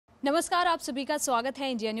नमस्कार, आप सभी का स्वागत है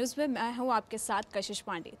इंडिया न्यूज़ में। मैं हूं आपके साथ कशिश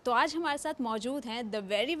पांडे। तो आज हमारे साथ मौजूद हैं the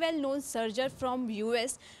very well known surgeon from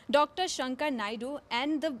US doctor Shankar Naidu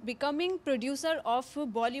and the becoming producer of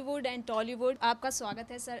Bollywood and Tollywood. आपका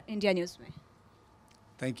स्वागत है सर इंडिया न्यूज़ में।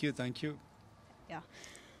 Thank you, thank you. Yeah.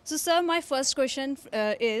 So sir, my first question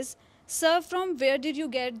is, sir, from where did you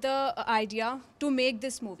get the idea to make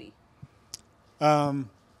this movie?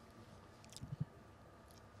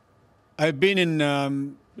 I've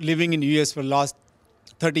been living in US for last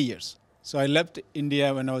 30 years. So I left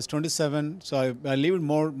India when I was 27. So I lived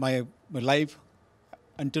more my life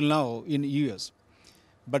until now in US.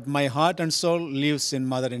 But my heart and soul lives in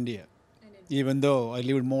Mother India, even though I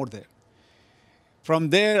lived more there. From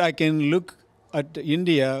there, I can look at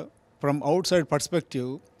India from outside perspective.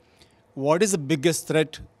 What is the biggest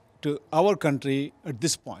threat to our country at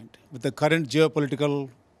this point with the current geopolitical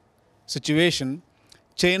situation?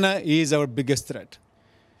 China is our biggest threat.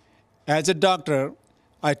 As a doctor,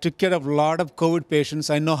 I took care of a lot of COVID patients.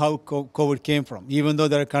 I know how COVID came from. Even though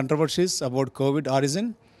there are controversies about COVID origin,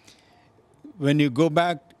 when you go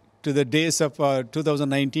back to the days of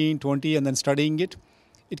 2019, 20, and then studying it,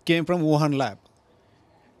 it came from Wuhan lab.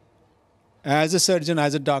 As a surgeon,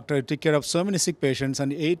 as a doctor, I took care of so many sick patients,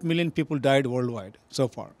 and 8 million people died worldwide so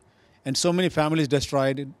far. And so many families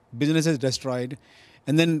destroyed, businesses destroyed.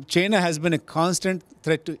 And then China has been a constant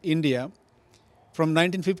threat to India from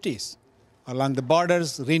 1950s. Along the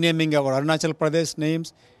borders, renaming our Arunachal Pradesh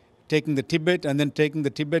names, taking the Tibet, and then taking the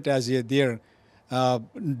Tibet as their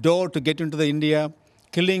door to get into the India,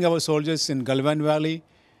 killing our soldiers in Galwan Valley.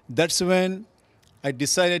 That's when I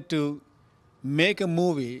decided to make a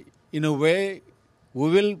movie in a way we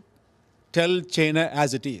will tell China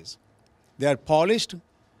as it is. They are polished,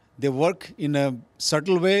 they work in a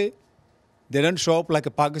subtle way, they don't show up like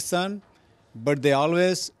a Pakistan, but they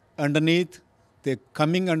always underneath, they're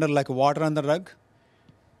coming under like water on the rug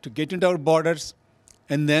to get into our borders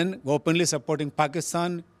and then openly supporting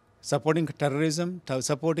Pakistan, supporting terrorism,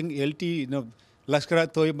 supporting LT,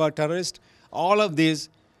 Lashkar-e-Toiba terrorists. All of these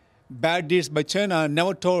bad deeds by China are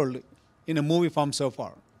never told in a movie form so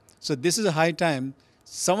far. So this is a high time.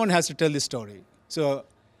 Someone has to tell this story. So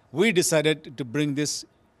we decided to bring this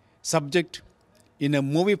subject in a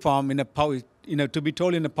movie form, to be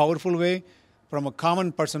told in a powerful way from a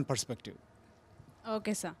common person perspective.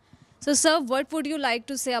 Okay, sir. So sir, what would you like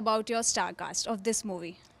to say about your star cast of this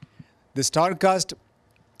movie? The star cast,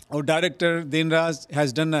 our director Dinraj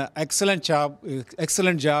has done an excellent job.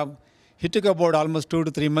 He took about almost 2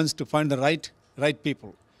 to 3 months to find the right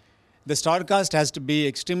people. The star cast has to be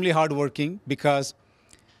extremely hardworking because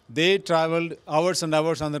they traveled hours and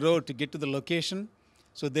hours on the road to get to the location.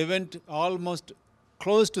 So they went almost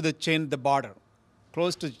close to the border,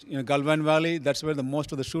 close to Galwan Valley. That's where the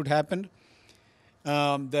most of the shoot happened.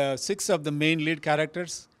 The 6 of the main lead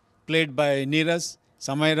characters, played by Neeraj,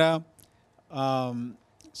 Samaira,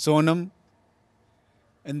 Sonam,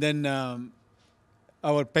 and then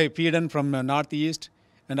our Peden from Northeast,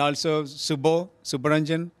 and also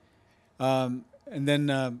Subbaranjan, and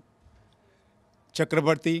then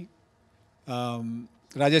Chakrabarti,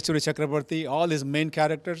 Rajeshwari Chakrabarti, all these main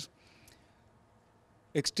characters.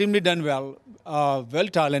 Extremely done well, well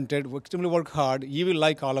talented, extremely work hard. You will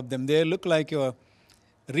like all of them. They look like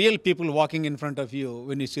real people walking in front of you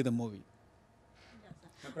when you see the movie.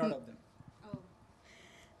 I'm proud of them.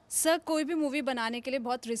 Sir, कोई भी movie बनाने के लिए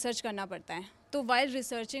बहुत research करना पड़ता है. तो while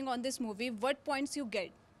researching on this movie, what points you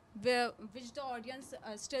get, which the audience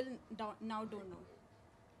still now don't know?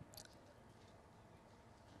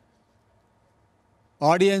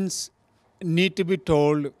 Audience need to be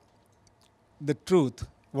told the truth,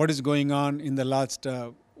 what is going on in the last,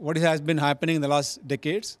 what has been happening in the last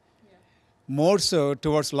decades, more so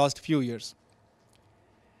towards last few years.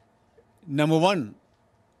 Number one,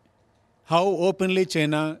 how openly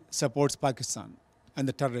China supports Pakistan and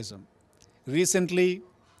the terrorism. Recently,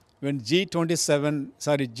 when G20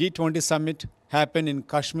 summit happened in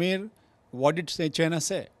Kashmir, what did China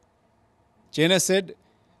say? China said,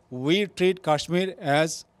 we treat Kashmir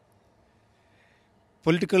as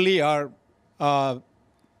politically or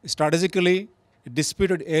strategically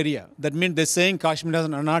disputed area. That means they're saying Kashmir is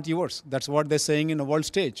not yours. That's what they're saying in the world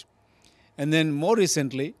stage. And then more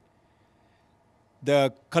recently,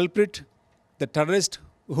 the culprit, the terrorist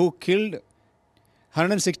who killed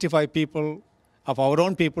 165 people of our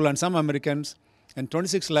own people and some Americans in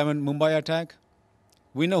 26/11 Mumbai attack,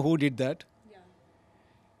 we know who did that. Yeah.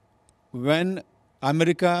 When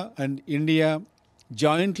America and India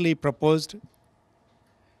jointly proposed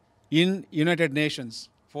in United Nations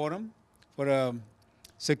Forum for a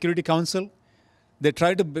Security Council, they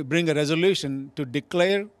tried to bring a resolution to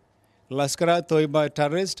declare Lashkar-e-Toiba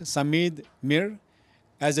terrorist Samid Mir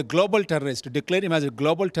as a global terrorist, to declare him as a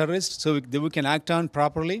global terrorist so we can act on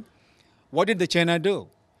properly. What did the China do?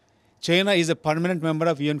 China is a permanent member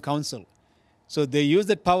of UN Council. So they use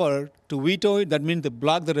that power to veto it. That means they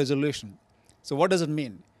block the resolution. So what does it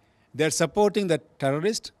mean? They're supporting the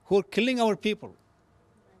terrorists who are killing our people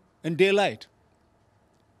in daylight.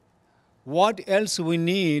 What else we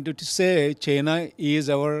need to say China is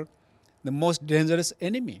the most dangerous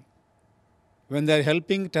enemy? When they're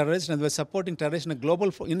helping terrorists and they're supporting terrorists in a global,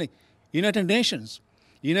 in a United Nations.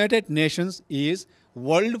 United Nations is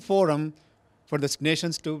world forum for the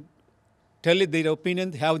nations to tell their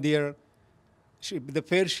opinion, have the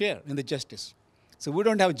fair share in the justice. So we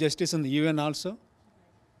don't have justice in the UN also.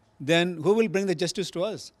 Then who will bring the justice to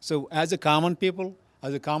us? So as a common people,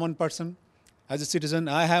 as a common person, as a citizen,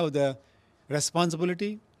 I have the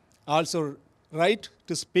responsibility, also right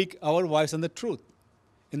to speak our voice and the truth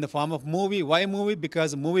in the form of movie. Why movie?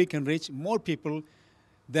 Because a movie can reach more people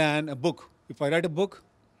than a book. If I write a book,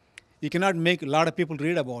 you cannot make a lot of people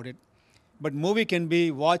read about it. But movie can be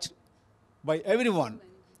watched by everyone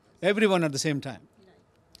at the same time.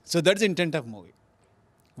 So that's the intent of movie.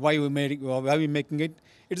 Why we making it?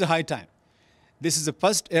 It's a high time. This is the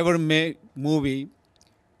first ever made movie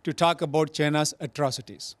to talk about China's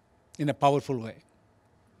atrocities in a powerful way.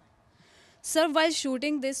 Sir, while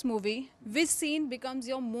shooting this movie, which scene becomes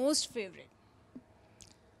your most favorite?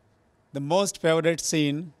 The most favorite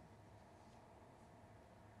scene,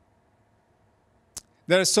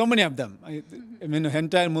 there are so many of them. I mean, the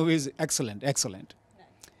entire movie is excellent.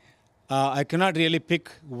 I cannot really pick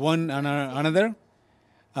one and another.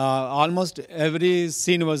 Almost every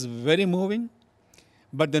scene was very moving.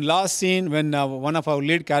 But the last scene, when one of our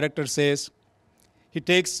lead characters says, he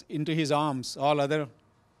takes into his arms all other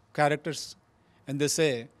characters, and they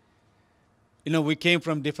say, we came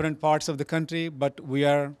from different parts of the country, but we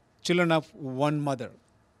are children of one mother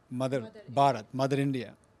Bharat, Mother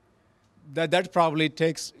India. That probably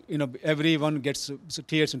takes, everyone gets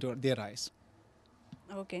tears into their eyes.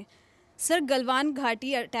 Okay. Sir, Galwan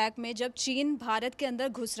घाटी attack में जब चीन भारत के अंदर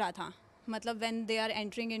घुस रहा था, मतलब when they are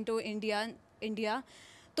entering into India,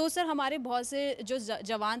 तो सर हमारे बहुत से जो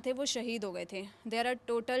जवान थे वो शहीद हो गए थे. There are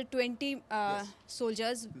total 20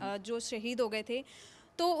 soldiers जो शहीद हो गए थे.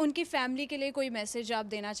 तो उनकी फैमिली के लिए कोई मैसेज आप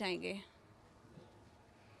देना चाहेंगे?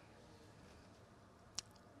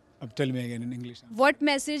 Tell me again in English. What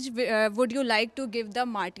message would you like to give the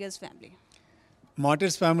martyrs family?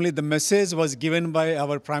 Martyrs family, the message was given by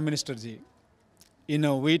our Prime Minister Ji.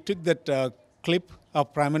 We took that clip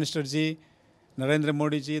of Prime Minister Ji, Narendra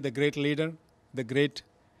Modi Ji, the great leader, the great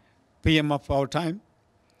PM of our time.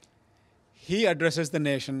 He addresses the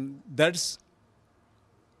nation. That's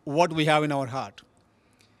what we have in our heart.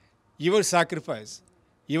 Your sacrifice,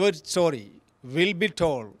 your story will be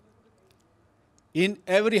told in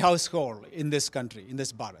every household in this country, in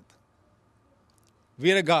this Bharat.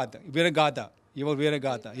 Viragata,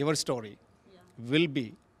 your story will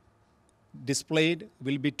be displayed,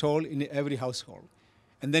 will be told in every household.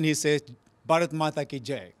 And then he says, Bharat Mata ki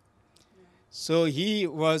Jai. So he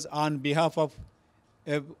was on behalf of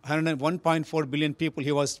 1.4 billion people.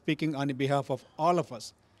 He was speaking on behalf of all of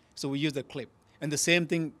us. So we use the clip. And the same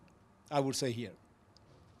thing I would say here.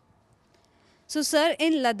 So sir,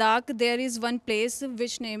 in Ladakh there is one place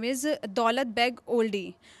which name is Daulat Beg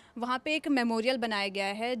Oldie. वहाँ पे एक memorial बनाया गया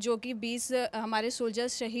है जो कि 20 हमारे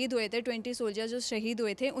soldiers शहीद हुए थे, 20 सोल्जर्स जो शहीद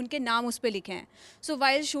हुए थे उनके नाम उस पे लिखे हैं. So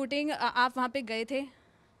while shooting आप वहाँ पे गए थे?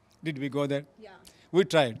 Did we go there? Yeah. We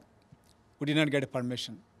tried. We did not get a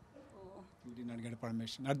permission. Oh. We did not get a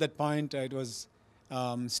permission. At that point, it was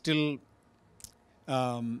still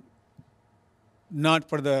not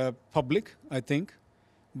for the public, I think,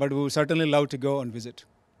 but we would certainly love to go and visit.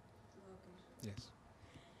 Okay. Yes.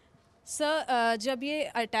 Sir जब ये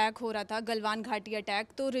attack हो रहा था गलवान घाटी attack,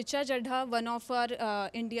 तो Richa Chadha one of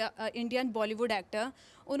our Indian Bollywood actor,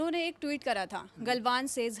 उन्होंने एक tweet करा था, गलवान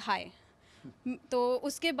सेज हाय. तो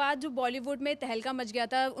उसके बाद जो बॉलीवुड में तहलका मच गया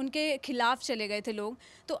था, उनके खिलाफ चले गए थे लोग.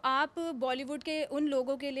 तो आप बॉलीवुड के उन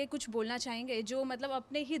लोगों के लिए कुछ बोलना चाहेंगे जो मतलब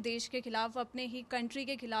अपने ही देश के खिलाफ, अपने ही कंट्री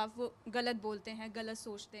के खिलाफ गलत बोलते हैं, गलत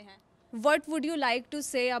सोचते हैं? What would you like to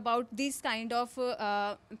say about these kind of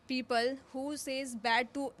people who says bad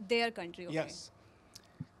to their country? Okay? Yes.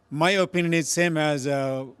 My opinion is same as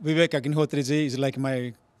Vivek Agnihotri ji is like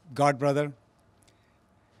my god brother.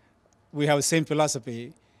 We have the same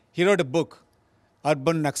philosophy. He wrote a book,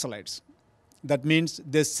 Urban Naxalites. That means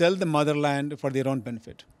they sell the motherland for their own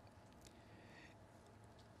benefit.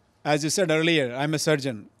 As you said earlier, I'm a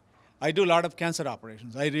surgeon. I do a lot of cancer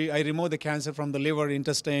operations. I remove the cancer from the liver,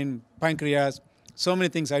 intestine, pancreas, So many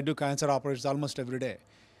things. I do cancer operations almost every day.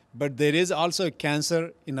 But there is also a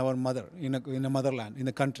cancer in our mother, in a motherland, in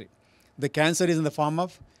the country. The cancer is in the form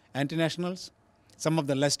of anti-nationals, some of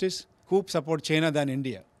the leftists who support China than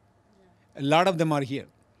India. A lot of them are here.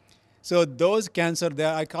 So those cancer,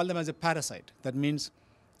 I call them as a parasite. That means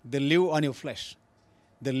they live on your flesh.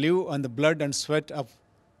 They live on the blood and sweat of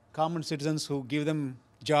common citizens who give them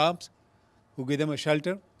jobs, who give them a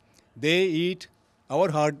shelter. They eat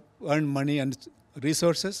our hard-earned money and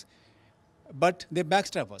resources, but they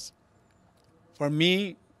backstab us. For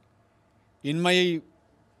me, in my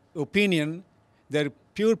opinion, they're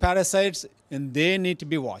pure parasites and they need to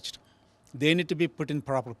be watched. They need to be put in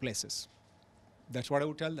proper places. That's what I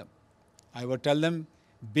would tell them. I would tell them,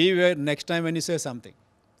 beware next time when you say something.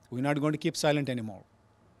 We're not going to keep silent anymore.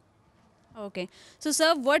 Okay. So,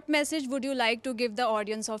 sir, what message would you like to give the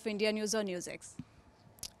audience of India News or NewsX?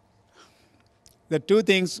 The two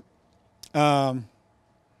things,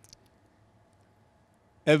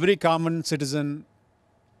 every common citizen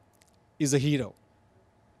is a hero.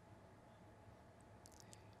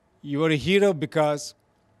 You are a hero because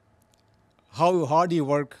how hard you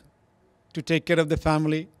work to take care of the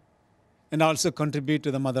family and also contribute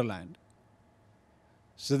to the motherland.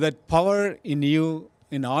 So that power in you,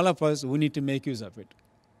 in all of us, we need to make use of it.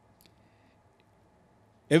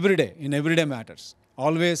 Every day, in everyday matters.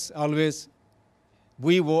 Always, always,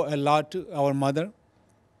 we owe a lot to our Mother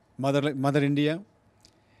India,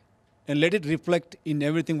 and let it reflect in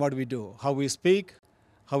everything what we do, how we speak,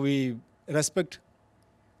 how we respect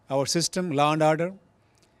our system, law and order,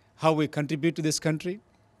 how we contribute to this country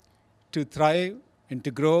to thrive and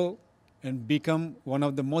to grow and become one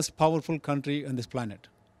of the most powerful country on this planet.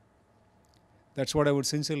 That's what I would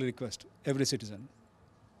sincerely request every citizen.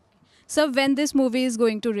 So, when this movie is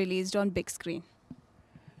going to released on big screen?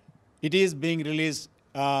 It is being released,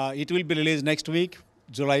 it will be released next week,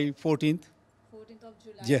 July 14th. 14th of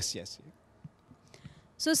July. Yes, yes.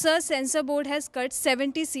 So, sir, Censor Board has cut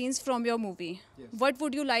 70 scenes from your movie. Yes. What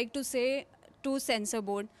would you like to say to Censor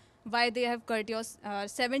Board? Why they have cut your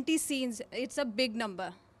 70 scenes? It's a big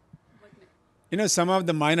number. You know, some of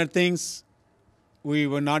the minor things, we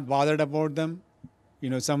were not bothered about them. You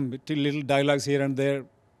know, some little dialogues here and there,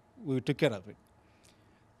 we took care of it.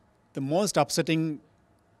 The most upsetting,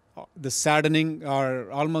 the saddening,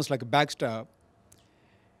 or almost like a backstab,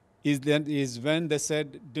 is when they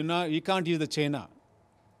said, you can't use the China.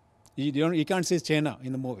 You can't say China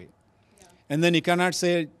in the movie. Yeah. And then you cannot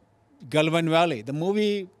say Galwan Valley. The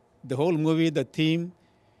movie, the whole movie, the theme,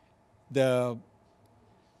 the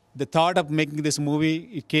thought of making this movie,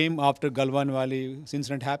 it came after Galwan Valley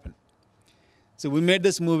incident happened. So we made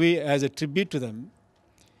this movie as a tribute to them.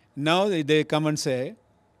 Now they come and say,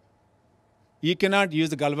 you cannot use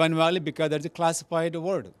the Galwan Valley because that's a classified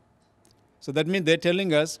word. So that means they're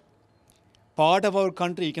telling us, part of our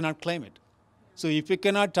country, you cannot claim it. So if you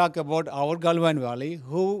cannot talk about our Galwan Valley,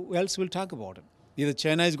 who else will talk about it? Either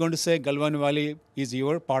China is going to say Galwan Valley is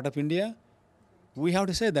your part of India. We have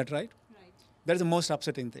to say that, right? That's the most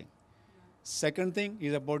upsetting thing. Second thing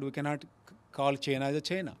is about we cannot call China as a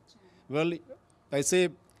China. Well, I say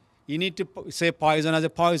you need to say poison as a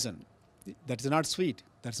poison. That's not sweet.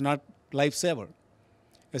 That's not lifesaver.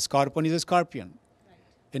 A scorpion is a scorpion.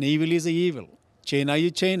 An evil is a evil. China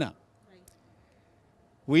is China.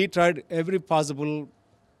 We tried every possible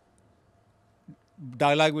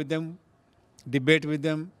dialogue with them, debate with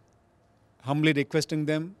them, humbly requesting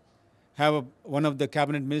them, have one of the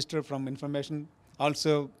cabinet minister from information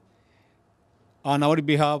also on our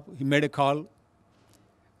behalf, he made a call.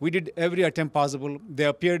 We did every attempt possible. They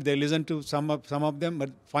appeared, they listened to some of them,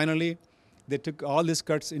 but finally they took all these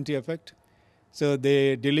cuts into effect. So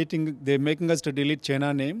they're making us to delete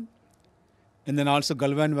China name and then also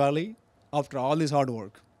Galwan Valley after all this hard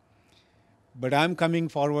work. But I'm coming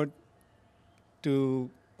forward to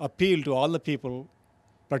appeal to all the people,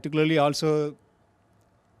 particularly also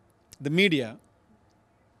the media,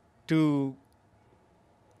 to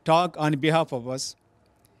talk on behalf of us.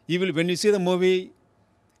 When you see the movie,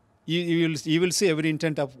 you will see every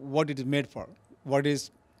intent of what it is made for, what is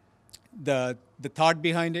the thought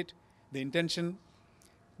behind it, the intention,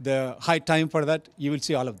 the high time for that. You will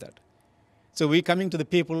see all of that. So we coming to the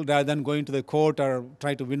people rather than going to the court or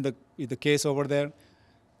try to win the case over there.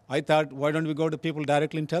 I thought, why don't we go to people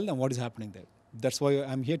directly and tell them what is happening there? That's why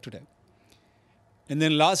I'm here today. And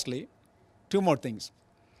then lastly, two more things.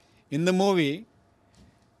 In the movie,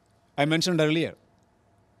 I mentioned earlier,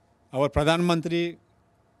 our Pradhan Mantri,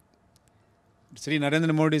 Sri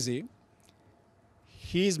Narendra Modi ji,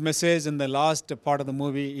 his message in the last part of the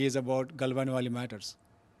movie is about Galwan Valley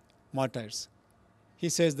martyrs. he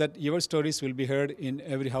says that your stories will be heard in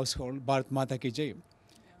every household. Bharat Mata ki Jai.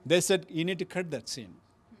 They said you need to cut that scene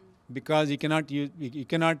because you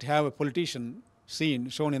cannot have a politician scene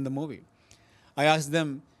shown in the movie. I asked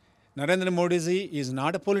them, Narendra Modi ji is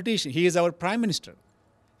not a politician. He is our prime minister.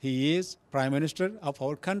 He is prime minister of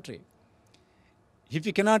our country. If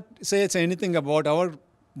you cannot say anything about our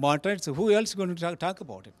matters, who else is going to talk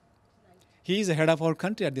about it? He is the head of our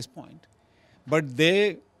country at this point. But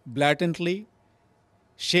they blatantly,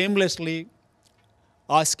 shamelessly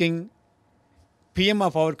asking PM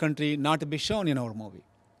of our country not to be shown in our movie.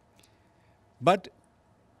 But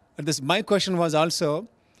my question was also,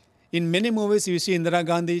 in many movies you see Indira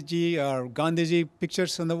Gandhi ji or Gandhi ji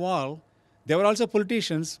pictures on the wall, they were also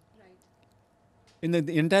politicians. Right. In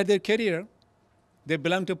the entire their career, they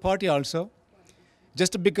belong to a party also.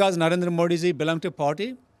 Just because Narendra Modi ji belong to a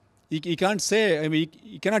party, you can't say,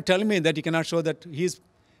 you cannot tell me that you cannot show that his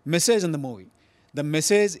message in the movie. The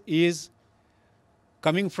message is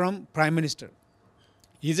coming from Prime Minister.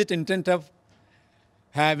 Is it intent of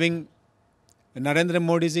having Narendra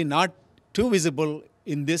Modi ji not too visible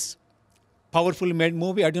in this powerfully made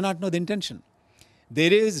movie? I do not know the intention.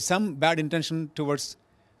 There is some bad intention towards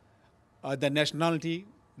the nationality,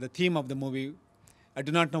 the theme of the movie. I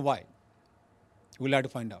do not know why. We'll have to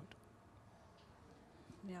find out.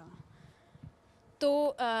 Yeah.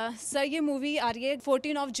 तो sir ये movie आ रही है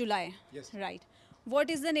 14 of July. Yes. Right.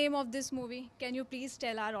 What is the name of this movie? Can you please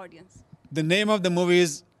tell our audience? The name of the movie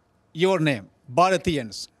is your name,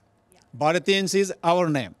 BHARATEEYANS. Yeah. BHARATEEYANS is our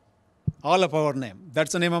name, all of our name.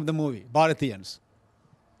 That's the name of the movie, BHARATEEYANS.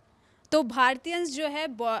 तो भारतीयंस जो है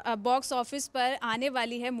box office पर आने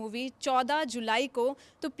वाली है movie 14 जुलाई को,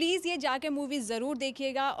 तो please ये जाके मूवी ज़रूर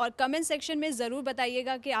देखिएगा और कमेंट सेक्शन में ज़रूर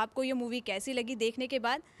बताइएगा कि आपको ये मूवी कैसी लगी देखने के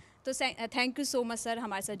बाद. तो thank you so much sir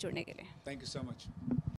हमारे साथ जुड़ने के लिए. Thank you so much.